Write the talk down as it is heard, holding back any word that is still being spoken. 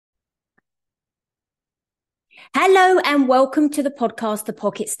Hello and welcome to the podcast, The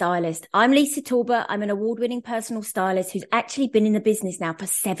Pocket Stylist. I'm Lisa Talbot. I'm an award-winning personal stylist who's actually been in the business now for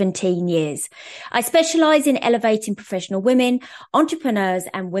 17 years. I specialize in elevating professional women, entrepreneurs,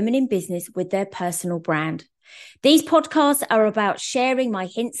 and women in business with their personal brand. These podcasts are about sharing my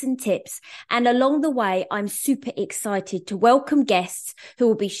hints and tips, and along the way, I'm super excited to welcome guests who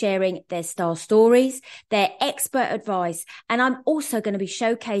will be sharing their style stories, their expert advice, and I'm also going to be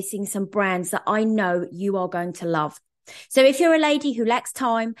showcasing some brands that I know you are going to love. So if you're a lady who lacks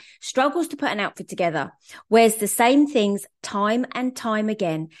time, struggles to put an outfit together, wears the same things time and time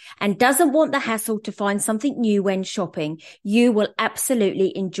again, and doesn't want the hassle to find something new when shopping, you will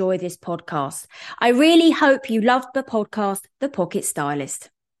absolutely enjoy this podcast. I really hope you loved the podcast, The Pocket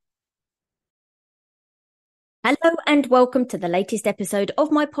Stylist. Hello and welcome to the latest episode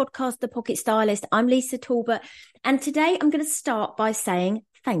of my podcast, The Pocket Stylist. I'm Lisa Talbot, and today I'm going to start by saying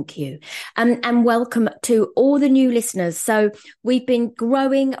thank you and welcome to all the new listeners. So we've been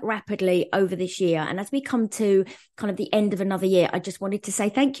growing rapidly over this year, and as we come to kind of the end of another year, I just wanted to say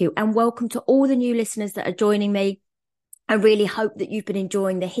thank you and welcome to all the new listeners that are joining me. I really hope that you've been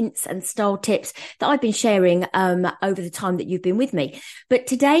enjoying the hints and style tips that I've been sharing over the time that you've been with me. But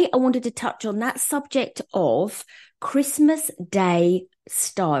today I wanted to touch on that subject of Christmas Day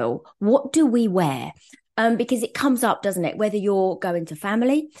style. What do we wear? Because it comes up, doesn't it? Whether you're going to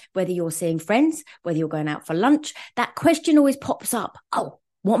family, whether you're seeing friends, whether you're going out for lunch, that question always pops up. Oh,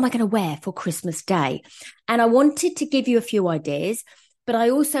 what am I going to wear for Christmas Day? And I wanted to give you a few ideas, but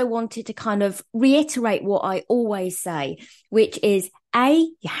I also wanted to kind of reiterate what I always say, which is you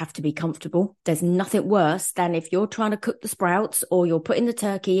have to be comfortable. There's nothing worse than if you're trying to cook the sprouts or you're putting the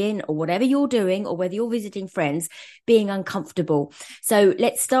turkey in or whatever you're doing, or whether you're visiting friends, being uncomfortable. So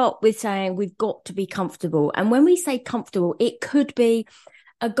let's start with saying we've got to be comfortable. And when we say comfortable, it could be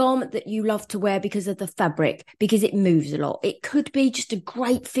a garment that you love to wear because of the fabric, because it moves a lot. It could be just a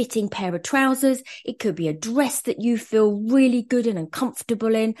great fitting pair of trousers. It could be a dress that you feel really good in and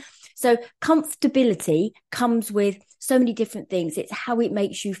comfortable in. So comfortability comes with so many different things. It's how it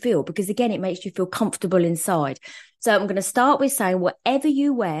makes you feel, because again, it makes you feel comfortable inside. So I'm going to start with saying whatever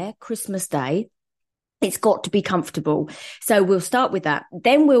you wear Christmas Day, it's got to be comfortable. So we'll start with that.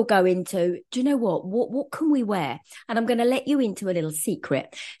 Then we'll go into, do you know what can we wear? And I'm going to let you into a little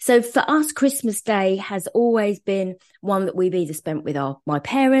secret. So for us, Christmas Day has always been one that we've either spent with my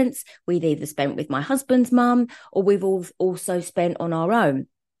parents, we've either spent with my husband's mum, or we've also spent on our own,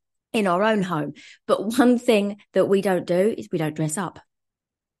 in our own home. But one thing that we don't do is we don't dress up.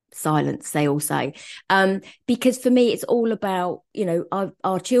 Silence, they all say, because for me it's all about,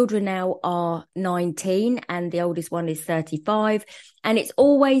 our children now are 19 and the oldest one is 35, and it's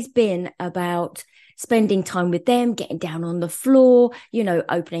always been about spending time with them, getting down on the floor,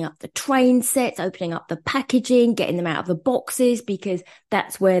 opening up the train sets, opening up the packaging, getting them out of the boxes, because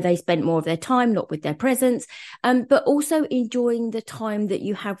that's where they spend more of their time, not with their presents, but also enjoying the time that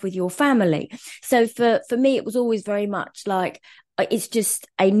you have with your family. So for me, it was always very much like, it's just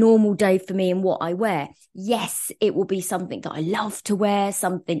a normal day for me in what I wear. Yes, it will be something that I love to wear,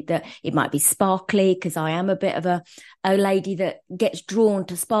 something that it might be sparkly, because I am a bit of a lady that gets drawn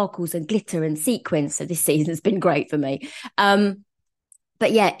to sparkles and glitter and sequins. So this season has been great for me.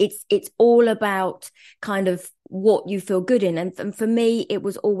 But yeah, it's all about kind of what you feel good in. And for me, it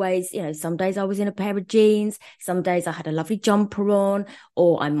was always, some days I was in a pair of jeans, some days I had a lovely jumper on,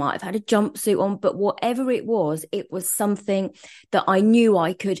 or I might have had a jumpsuit on, but whatever it was something that I knew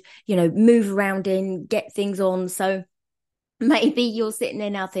I could, move around in, get things on. So maybe you're sitting there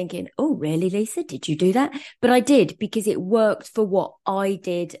now thinking, oh, really, Lisa, did you do that? But I did, because it worked for what I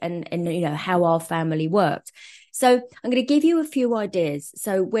did and how our family worked. So I'm going to give you a few ideas.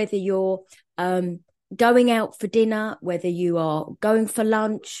 So whether you're going out for dinner, whether you are going for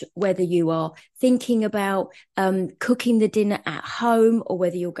lunch, whether you are thinking about cooking the dinner at home, or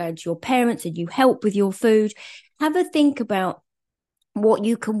whether you're going to your parents and you help with your food, have a think about what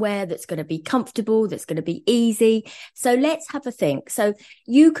you can wear that's going to be comfortable, that's going to be easy. So let's have a think. So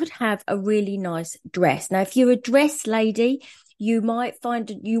you could have a really nice dress. Now, if you're a dress lady, you might find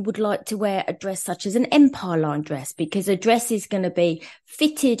that you would like to wear a dress such as an Empire line dress, because a dress is going to be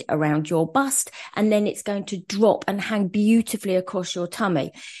fitted around your bust and then it's going to drop and hang beautifully across your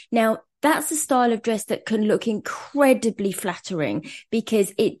tummy. Now, that's a style of dress that can look incredibly flattering,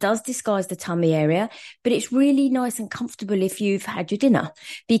 because it does disguise the tummy area, but it's really nice and comfortable if you've had your dinner,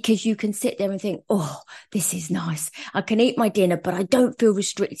 because you can sit there and think, oh, this is nice. I can eat my dinner, but I don't feel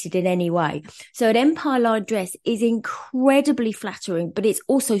restricted in any way. So an Empire line dress is incredibly flattering, but it's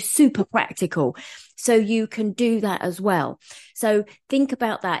also super practical. So you can do that as well. So think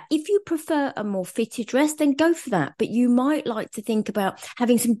about that. If you prefer a more fitted dress, then go for that. But you might like to think about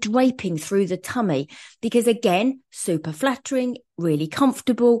having some draping through the tummy, because again, super flattering, really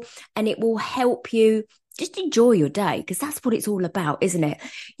comfortable, and it will help you just enjoy your day, because that's what it's all about, isn't it?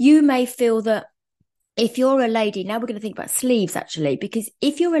 You may feel that if you're a lady, now we're going to think about sleeves actually, because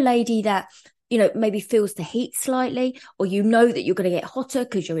if you're a lady that, maybe feels the heat slightly, or that you're going to get hotter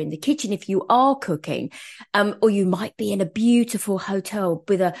because you're in the kitchen if you are cooking, or you might be in a beautiful hotel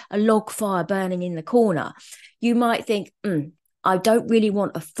with a log fire burning in the corner, you might think, I don't really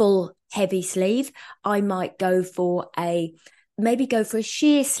want a full heavy sleeve. I might go for a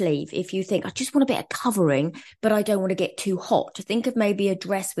sheer sleeve. If you think, I just want a bit of covering, but I don't want to get too hot, think of maybe a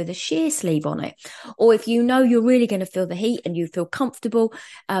dress with a sheer sleeve on it. Or if you're really going to feel the heat and you feel comfortable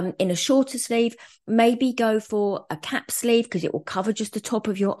in a shorter sleeve, maybe go for a cap sleeve, because it will cover just the top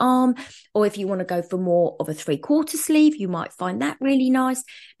of your arm. Or if you want to go for more of a 3/4 sleeve, you might find that really nice.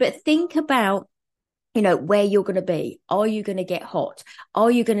 But think about where you're going to be. Are you going to get hot? Are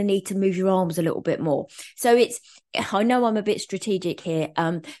you going to need to move your arms a little bit more? So I know I'm a bit strategic here,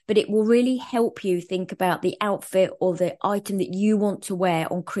 but it will really help you think about the outfit or the item that you want to wear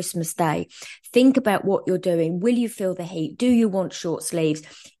on Christmas Day. Think about what you're doing. Will you feel the heat? Do you want short sleeves?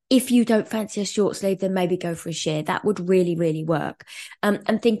 If you don't fancy a short sleeve, then maybe go for a sheer. That would really, really work.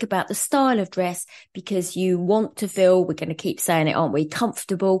 And think about the style of dress, because you want to feel, we're going to keep saying it, aren't we,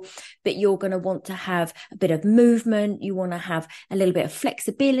 comfortable, but you're going to want to have a bit of movement. You want to have a little bit of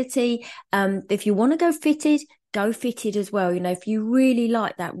flexibility. If you want to go fitted as well. If you really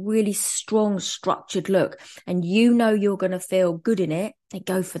like that really strong, structured look and you're going to feel good in it, then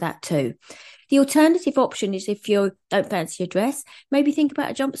go for that too. The alternative option is, if you don't fancy a dress, maybe think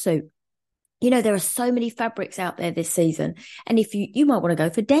about a jumpsuit. There are so many fabrics out there this season. And if you might want to go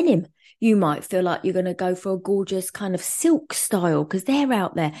for denim. You might feel like you're going to go for a gorgeous kind of silk style, because they're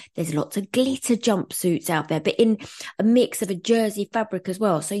out there. There's lots of glitter jumpsuits out there, but in a mix of a jersey fabric as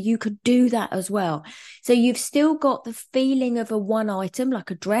well. So you could do that as well. So you've still got the feeling of a one item, like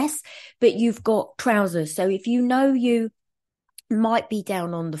a dress, but you've got trousers. So if you might be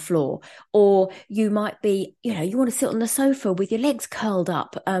down on the floor, or you might be, you want to sit on the sofa with your legs curled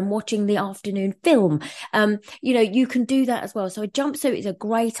up, watching the afternoon film. You can do that as well. So a jumpsuit is a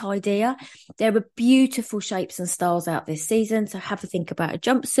great idea. There are beautiful shapes and styles out this season. So have a think about a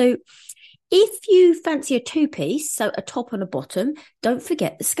jumpsuit. If you fancy a two-piece, so a top and a bottom, don't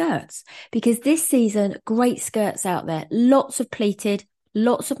forget the skirts, because this season, great skirts out there, lots of pleated,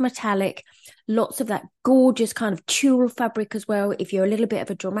 lots of metallic, lots of that gorgeous kind of tulle fabric as well, if you're a little bit of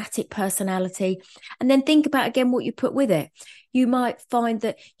a dramatic personality. And then think about, again, what you put with it. You might find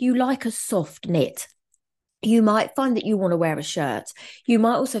that you like a soft knit. You might find that you want to wear a shirt. You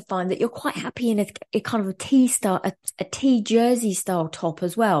might also find that you're quite happy in a kind of a tea jersey style top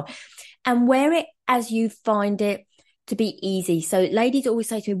as well. And wear it as you find it to be easy. So ladies always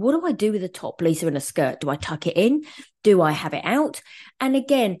say to me, what do I do with a top, Lisa, and a skirt? Do I tuck it in? Do I have it out? And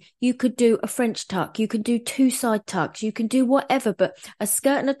again, you could do a French tuck. You can do 2 side tucks. You can do whatever, but a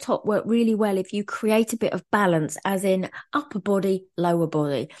skirt and a top work really well if you create a bit of balance, as in upper body, lower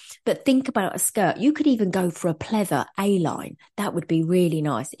body. But think about a skirt. You could even go for a pleather A-line. That would be really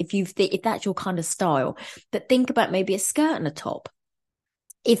nice if that's your kind of style. But think about maybe a skirt and a top.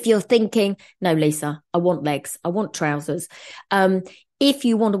 If you're thinking, no, Lisa, I want legs, I want trousers. If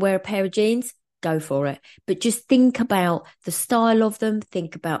you want to wear a pair of jeans, go for it. But just think about the style of them.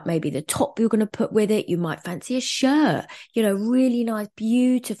 Think about maybe the top you're going to put with it. You might fancy a shirt, really nice,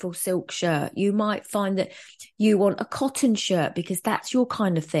 beautiful silk shirt. You might find that you want a cotton shirt because that's your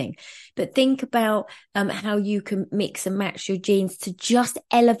kind of thing. But think about how you can mix and match your jeans to just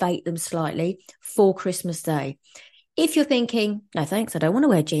elevate them slightly for Christmas Day. If you're thinking, no thanks, I don't want to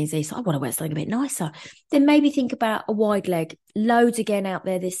wear jeans, so I want to wear something a bit nicer, then maybe think about a wide leg. Loads again out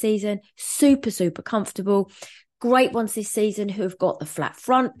there this season, super, super comfortable. Great ones this season who have got the flat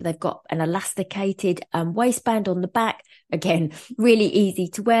front. They've got an elasticated waistband on the back. Again, really easy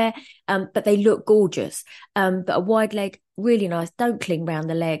to wear, but they look gorgeous. But a wide leg, really nice. Don't cling around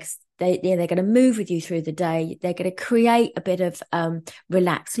the legs. They're going to move with you through the day. They're going to create a bit of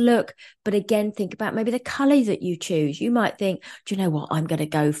relaxed look. But again, think about maybe the colour that you choose. You might think, do you know what? I'm going to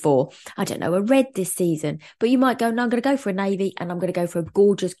go for, I don't know, a red this season. But you might go, no, I'm going to go for a navy, and I'm going to go for a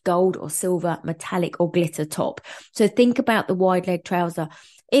gorgeous gold or silver, metallic or glitter top. So think about the wide leg trouser.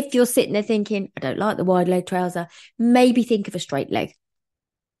 If you're sitting there thinking, I don't like the wide leg trouser, maybe think of a straight leg.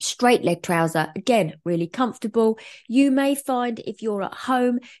 Straight leg trouser, again, really comfortable. You may find if you're at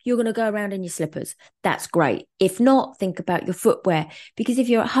home, you're going to go around in your slippers. That's great. If not, think about your footwear, because if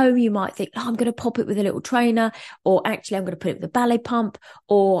you're at home, you might think, oh, I'm going to pop it with a little trainer, or actually I'm going to put it with a ballet pump,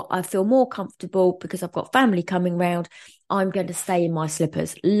 or I feel more comfortable because I've got family coming round. I'm going to stay in my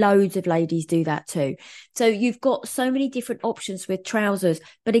slippers. Loads of ladies do that too. So you've got so many different options with trousers.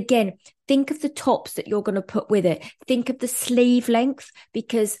 But again, think of the tops that you're going to put with it. Think of the sleeve length,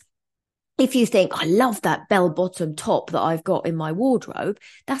 because if you think, I love that bell bottom top that I've got in my wardrobe,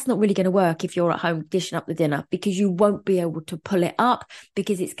 that's not really going to work if you're at home dishing up the dinner, because you won't be able to pull it up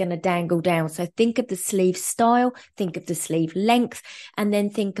because it's going to dangle down. So think of the sleeve style, think of the sleeve length, and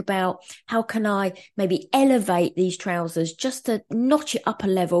then think about how can I maybe elevate these trousers just to notch it up a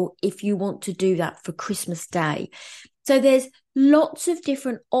level if you want to do that for Christmas Day. So there's lots of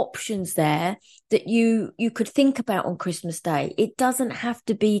different options there that you could think about on Christmas Day. It doesn't have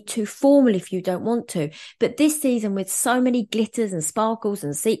to be too formal if you don't want to. But this season, with so many glitters and sparkles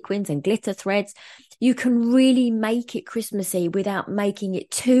and sequins and glitter threads, you can really make it Christmassy without making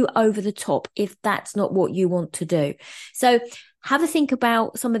it too over the top if that's not what you want to do. So have a think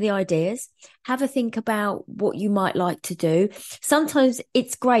about some of the ideas. Have a think about what you might like to do. Sometimes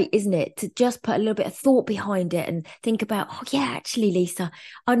it's great, isn't it, to just put a little bit of thought behind it and think about, oh yeah, actually, Lisa,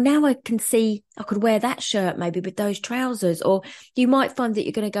 now I can see I could wear that shirt maybe with those trousers. Or you might find that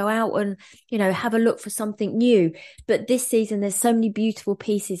you're going to go out and, have a look for something new. But this season, there's so many beautiful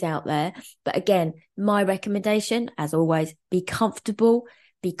pieces out there. But again, my recommendation, as always, be comfortable,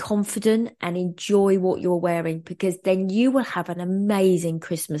 be confident, and enjoy what you're wearing, because then you will have an amazing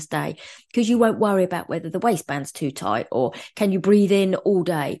Christmas Day, because you won't worry about whether the waistband's too tight or can you breathe in all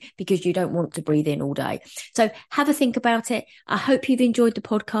day, because you don't want to breathe in all day. So have a think about it. I hope you've enjoyed the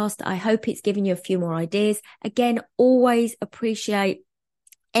podcast. I hope it's given you a few more ideas. Again, always appreciate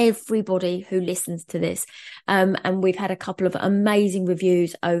everybody who listens to this. And we've had a couple of amazing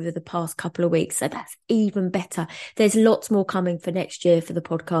reviews over the past couple of weeks. So that's even better. There's lots more coming for next year for the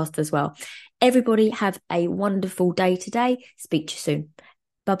podcast as well. Everybody have a wonderful day today. Speak to you soon.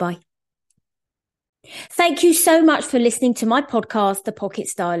 Bye-bye. Thank you so much for listening to my podcast, The Pocket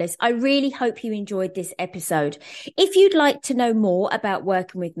Stylist. I really hope you enjoyed this episode. If you'd like to know more about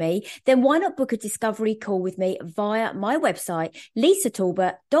working with me, then why not book a discovery call with me via my website,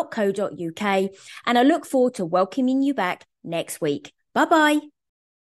 lisatalbot.co.uk. And I look forward to welcoming you back next week. Bye-bye.